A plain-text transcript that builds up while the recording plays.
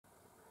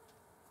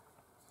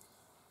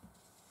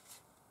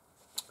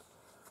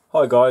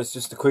Hi guys,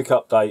 just a quick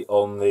update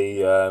on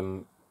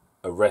the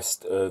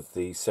arrest of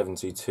the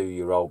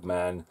 72-year-old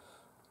man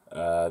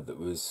that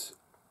was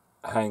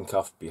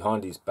handcuffed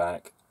behind his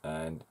back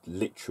and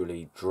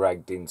literally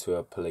dragged into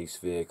a police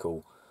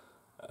vehicle.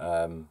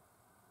 Um,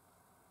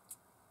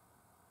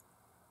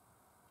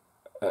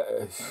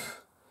 uh,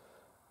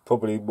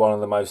 Probably one of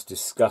the most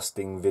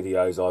disgusting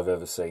videos I've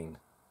ever seen,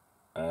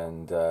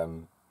 and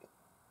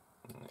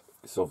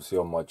it's obviously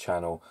on my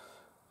channel.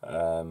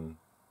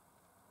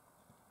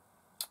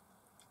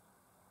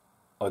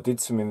 I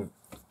did some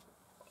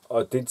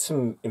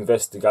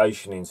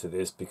investigation into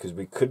this because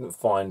we couldn't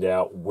find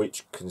out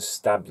which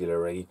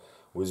constabulary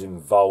was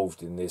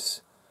involved in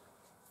this,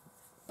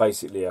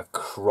 basically a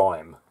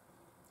crime.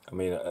 I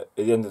mean, at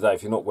the end of the day,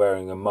 if you're not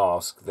wearing a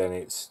mask, then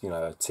it's,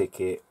 a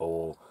ticket,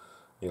 or,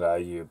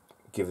 you're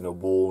given a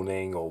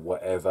warning or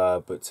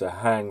whatever. But to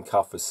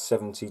handcuff a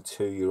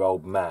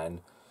 72-year-old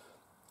man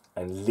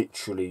and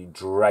literally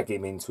drag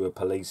him into a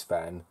police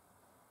van,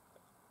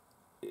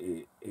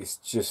 it's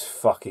just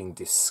fucking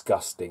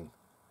disgusting.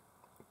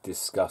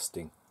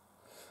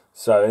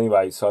 So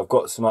anyway, I've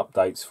got some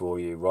updates for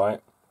you,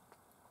 right?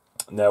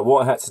 Now,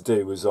 what I had to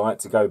do was I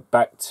had to go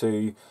back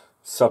to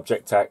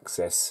Subject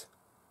Access,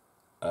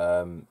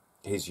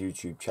 his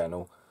YouTube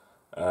channel.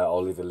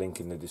 I'll leave a link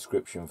in the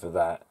description for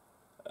that.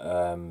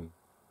 And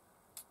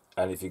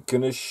if you're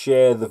going to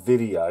share the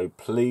video,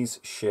 please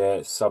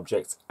share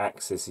Subject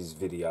Access's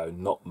video,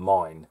 not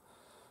mine,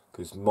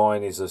 because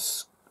mine is a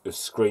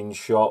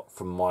screenshot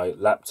from my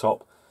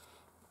laptop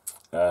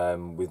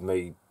with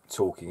me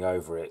talking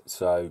over it.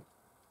 So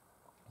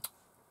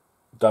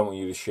don't want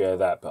you to share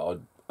that, but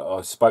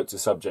I spoke to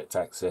Subject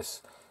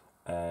Access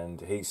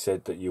and he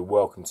said that you're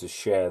welcome to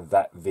share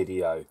that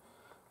video.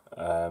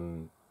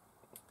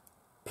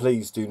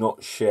 Please do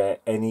not share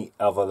any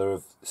other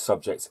of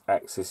Subject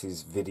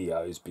Access's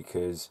videos,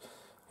 because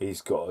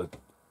he's got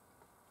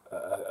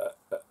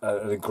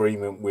an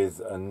agreement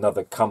with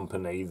another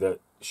company that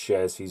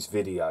shares his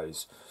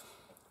videos.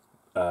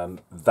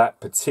 That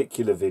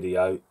particular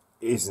video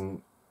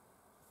isn't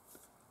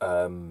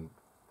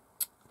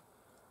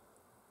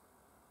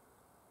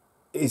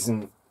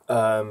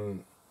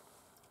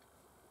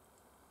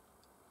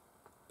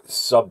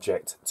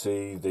subject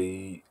to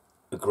the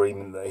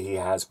agreement that he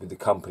has with the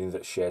company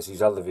that shares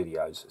his other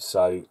videos.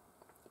 So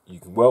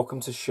you're welcome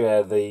to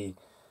share the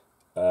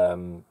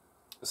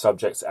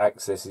Subject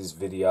Access's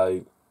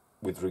video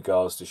with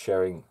regards to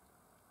sharing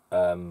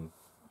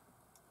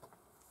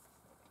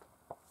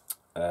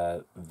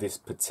this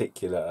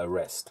particular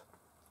arrest.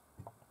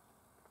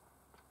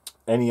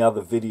 Any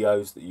other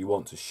videos that you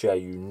want to share,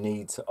 you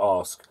need to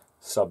ask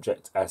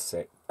Subject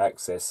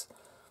Access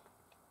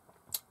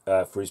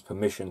for his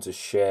permission to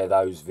share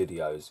those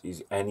videos.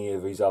 Is any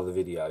of his other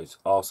videos,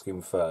 ask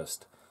him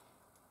first,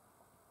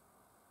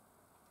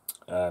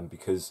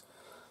 because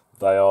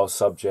they are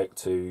subject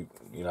to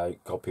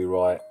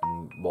copyright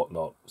and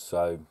whatnot.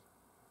 So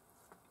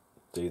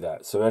do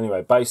that. So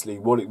anyway, basically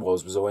what it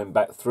was I went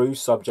back through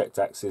Subject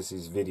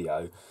Access's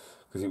video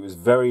because it was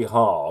very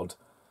hard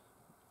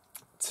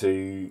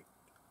to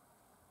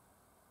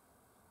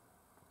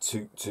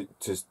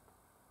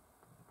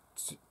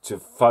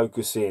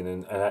focus in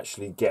and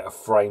actually get a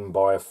frame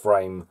by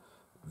frame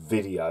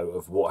video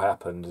of what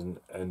happened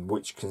and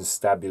which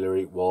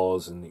constabulary it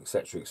was, and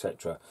etc,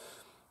 etc.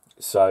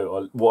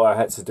 So what I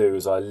had to do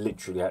is I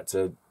literally had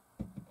to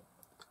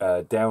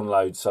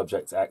download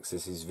Subject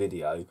Access's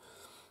video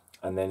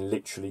and then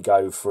literally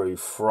go through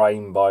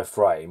frame by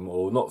frame,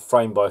 or not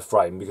frame by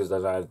frame because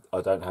I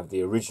don't have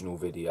the original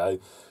video.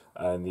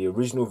 And the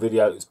original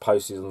video that's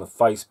posted on the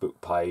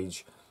Facebook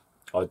page,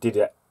 I did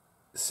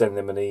send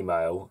them an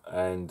email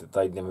and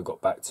they never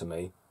got back to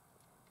me,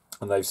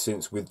 and they've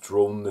since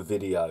withdrawn the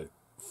video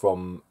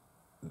from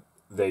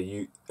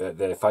their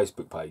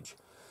Facebook page,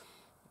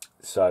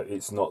 so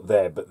it's not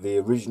there. But the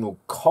original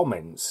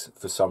comments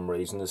for some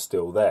reason are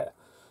still there.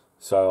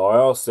 So I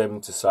asked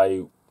them to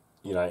say,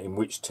 in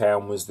which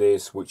town was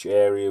this, which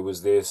area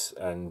was this,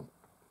 and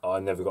I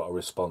never got a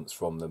response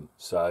from them.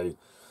 So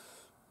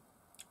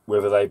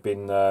whether they've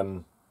been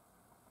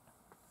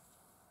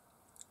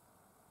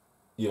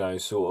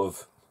sort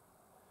of,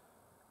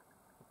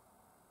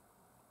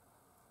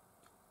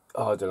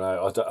 I don't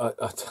know,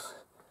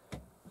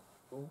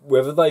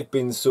 whether they've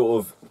been sort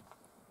of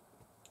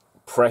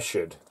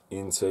pressured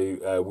into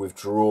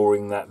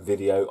withdrawing that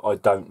video, I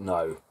don't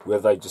know.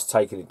 Whether they've just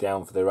taken it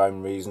down for their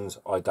own reasons,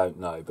 I don't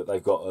know. But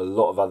they've got a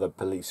lot of other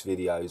police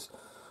videos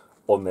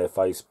on their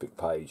Facebook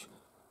page.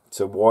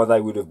 So why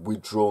they would have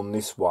withdrawn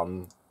this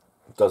one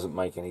doesn't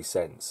make any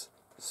sense.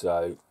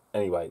 So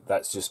anyway,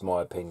 that's just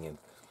my opinion.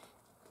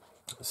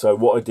 So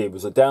what I did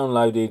was I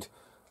downloaded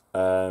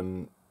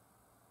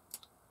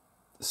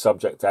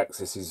Subject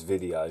Access's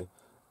video,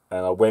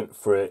 and I went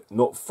for it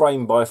not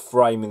frame by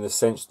frame in the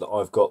sense that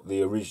I've got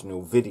the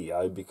original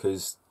video,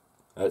 because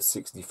at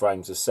 60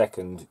 frames a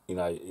second,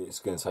 it's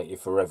going to take you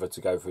forever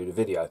to go through the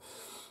video.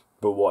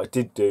 But what I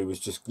did do was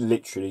just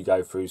literally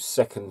go through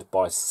second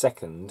by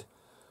second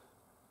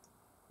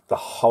the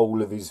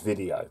whole of his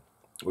video.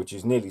 which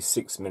is nearly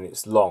 6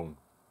 minutes long,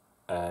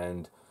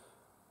 and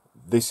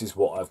this is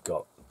what I've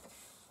got.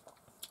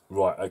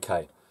 Right,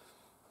 okay.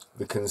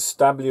 The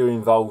constabulary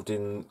involved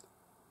in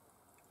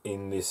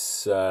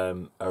this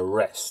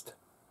arrest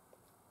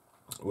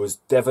was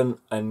Devon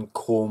and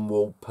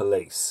Cornwall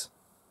Police.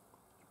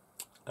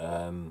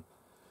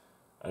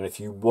 And if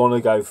you want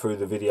to go through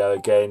the video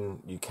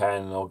again, you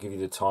can, and I'll give you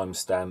the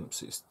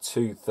timestamps. It's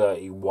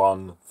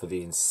 2:31 for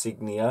the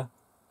insignia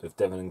of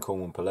Devon and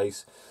Cornwall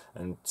Police,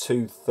 and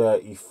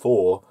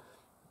 2:34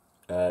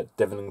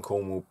 Devon and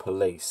Cornwall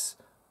Police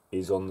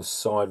is on the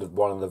side of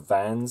one of the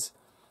vans,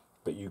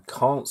 but you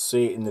can't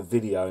see it in the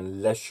video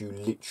unless you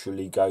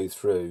literally go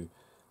through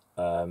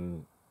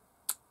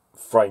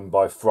frame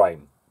by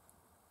frame,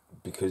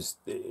 because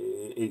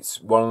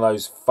it's one of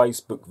those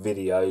Facebook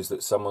videos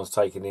that someone's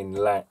taken in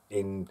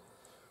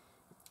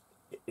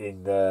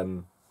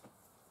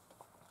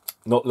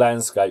not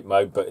landscape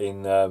mode, but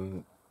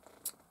in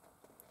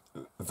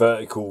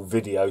vertical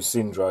video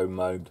syndrome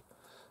mode,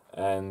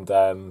 and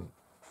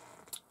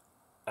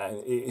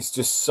it's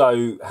just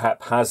so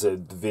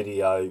haphazard, the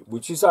video,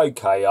 which is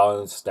okay. I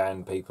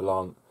understand people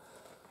aren't,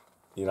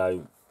 you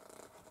know,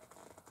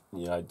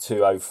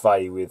 too au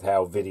fait with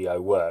how video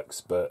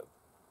works, but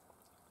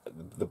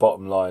the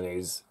bottom line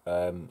is,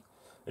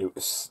 it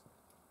was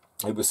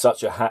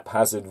such a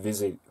haphazard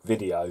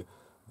video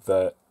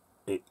that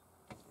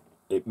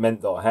it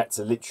meant that I had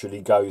to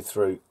literally go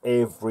through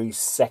every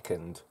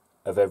second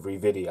of every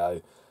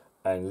video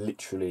and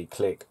literally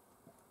click,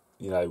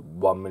 1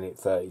 minute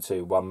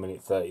 32, 1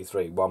 minute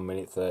 33, 1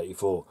 minute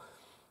 34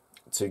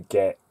 to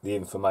get the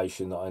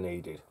information that I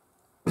needed.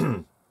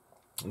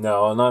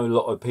 Now, I know a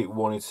lot of people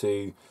wanted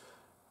to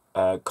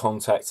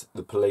contact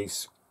the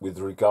police with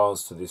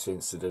regards to this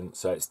incident.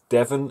 So it's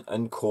Devon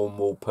and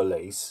Cornwall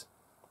Police,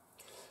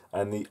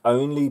 and the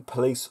only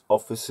police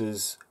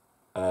officer's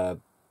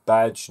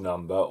badge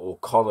number or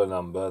collar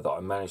number that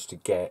I managed to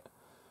get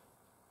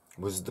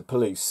was the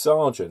police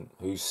sergeant,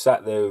 who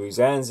sat there with his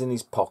hands in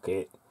his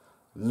pocket,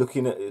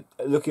 looking at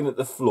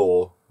the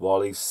floor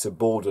while his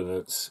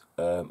subordinates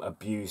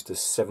abused a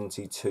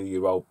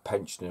 72-year-old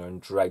pensioner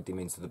and dragged him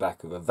into the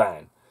back of a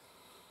van.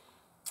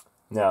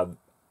 Now,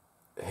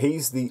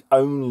 he's the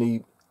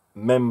only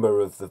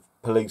member of the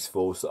police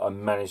force that I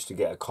managed to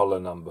get a collar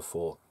number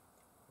for,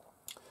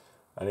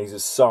 and he's a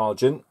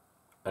sergeant,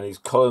 and his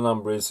collar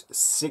number is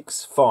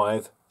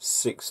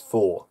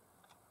 6564.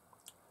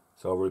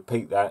 So I'll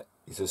repeat that.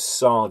 He's a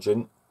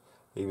sergeant.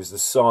 He was the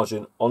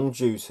sergeant on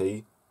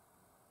duty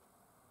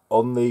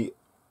on the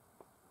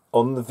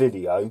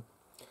video,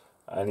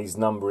 and his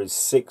number is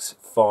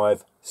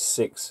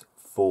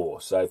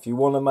 6564. So if you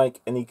want to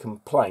make any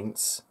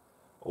complaints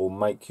or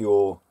make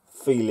your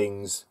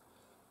feelings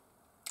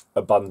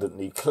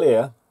abundantly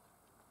clear,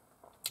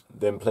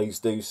 then please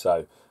do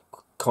so.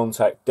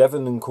 Contact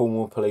Devon and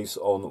Cornwall Police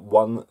on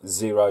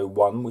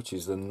 101, which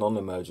is the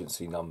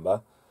non-emergency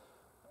number,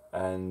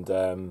 and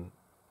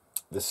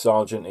the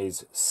sergeant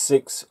is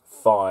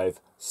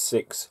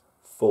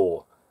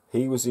 6564.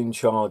 He was in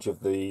charge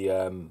of the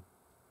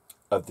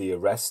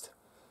arrest.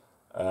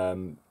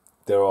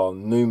 There are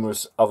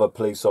numerous other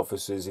police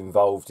officers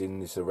involved in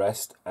this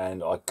arrest,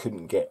 and I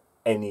couldn't get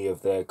any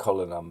of their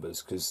collar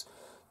numbers because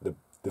the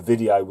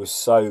video was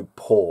so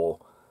poor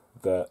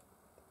that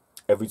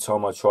every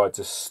time I tried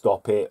to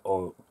stop it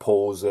or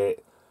pause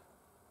it,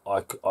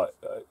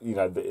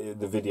 the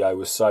video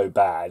was so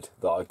bad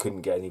that I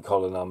couldn't get any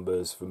collar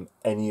numbers from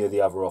any of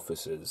the other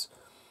officers.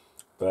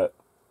 But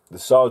the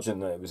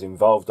sergeant that was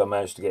involved, I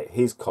managed to get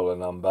his collar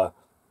number,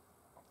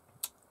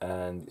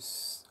 and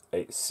it's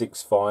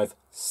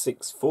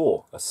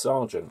 6564, a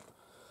sergeant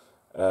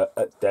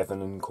at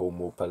Devon and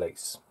Cornwall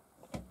Police.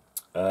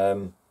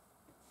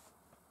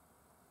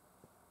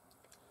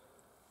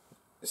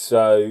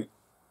 So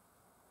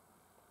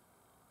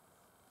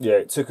yeah,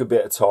 it took a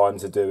bit of time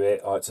to do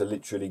it. I had to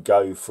literally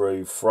go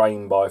through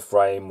frame by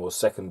frame or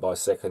second by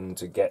second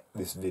to get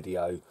this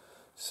video.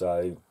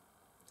 So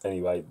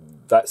anyway,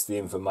 that's the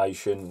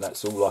information.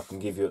 That's all I can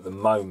give you at the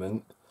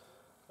moment.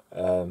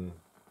 And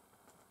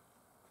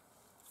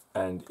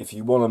if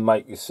you want to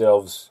make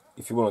yourselves,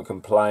 if you want to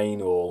complain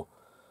or,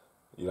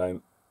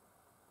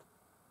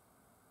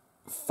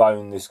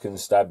 phone this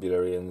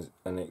constabulary and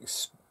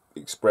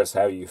express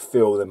how you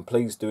feel, then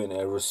please do it in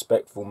a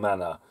respectful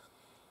manner.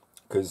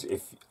 Because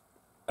if,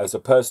 as a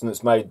person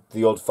that's made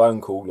the odd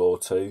phone call or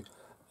two,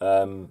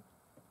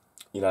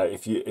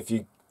 if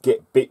you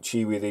get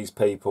bitchy with these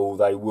people,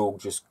 they will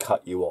just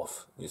cut you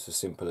off. It's as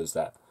simple as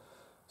that.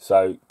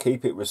 So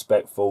keep it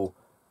respectful,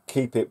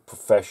 keep it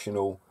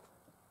professional,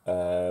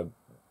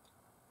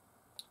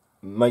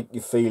 make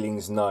your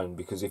feelings known.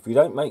 Because if you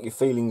don't make your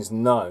feelings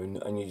known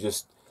and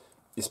it's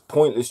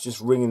pointless just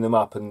ringing them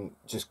up and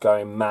just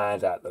going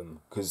mad at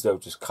them, because they'll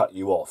just cut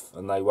you off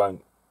and they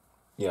won't,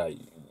 your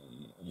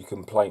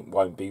complaint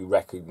won't be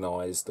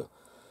recognised.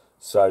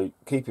 So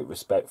keep it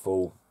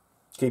respectful,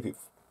 keep it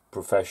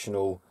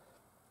professional.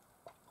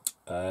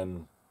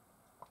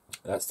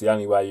 That's the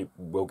only way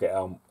we'll get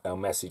our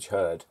message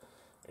heard,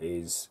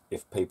 is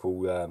if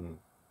people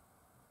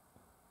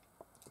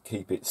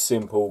keep it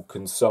simple,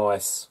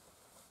 concise,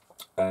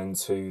 and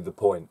to the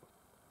point.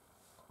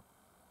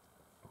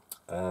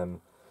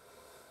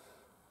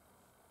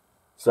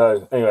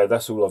 So anyway,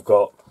 that's all I've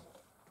got.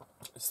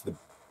 It's the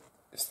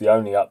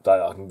only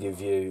update I can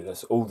give you.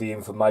 That's all the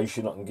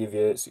information I can give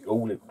you. It's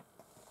all.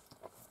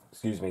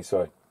 Excuse me,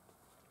 sorry.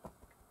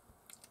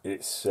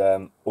 It's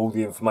all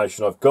the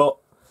information I've got.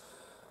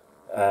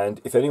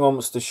 And if anyone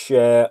wants to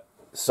share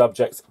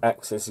Subject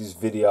Access's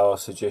video, I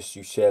suggest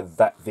you share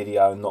that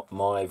video, not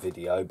my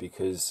video,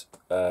 because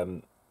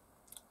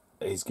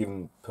he's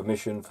given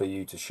permission for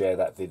you to share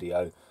that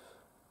video.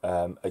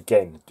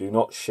 Again, do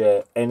not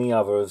share any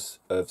others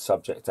of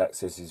Subject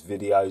Access's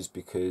videos,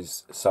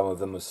 because some of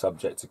them are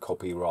subject to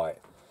copyright.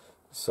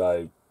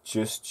 So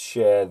just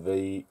share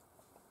the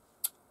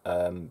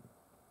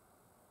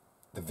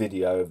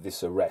video of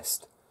this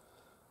arrest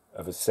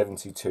of a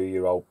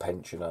 72-year-old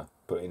pensioner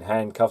put in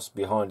handcuffs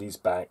behind his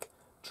back,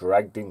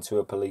 dragged into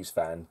a police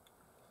van.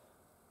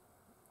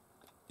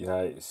 You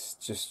know, it's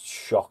just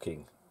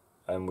shocking,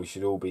 and we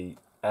should all be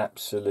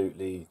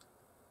absolutely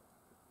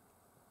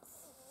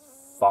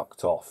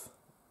fucked off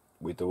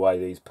with the way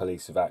these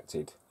police have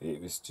acted.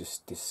 It was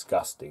just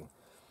disgusting.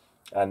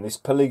 And this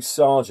police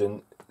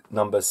sergeant,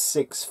 number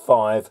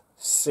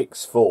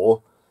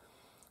 6564,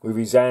 with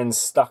his hands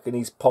stuck in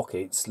his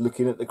pockets,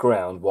 looking at the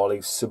ground while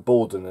his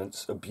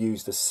subordinates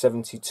abused a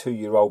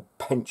 72-year-old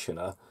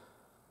pensioner,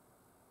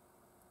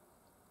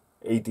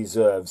 he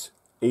deserves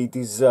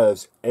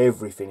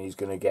everything he's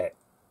going to get.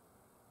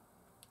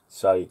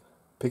 So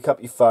pick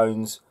up your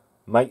phones,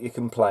 make your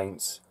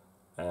complaints,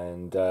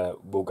 and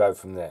we'll go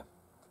from there.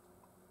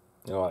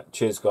 Alright,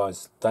 cheers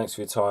guys, thanks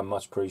for your time,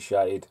 much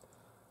appreciated,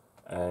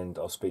 and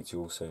I'll speak to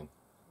you all soon.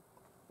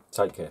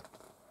 Take care.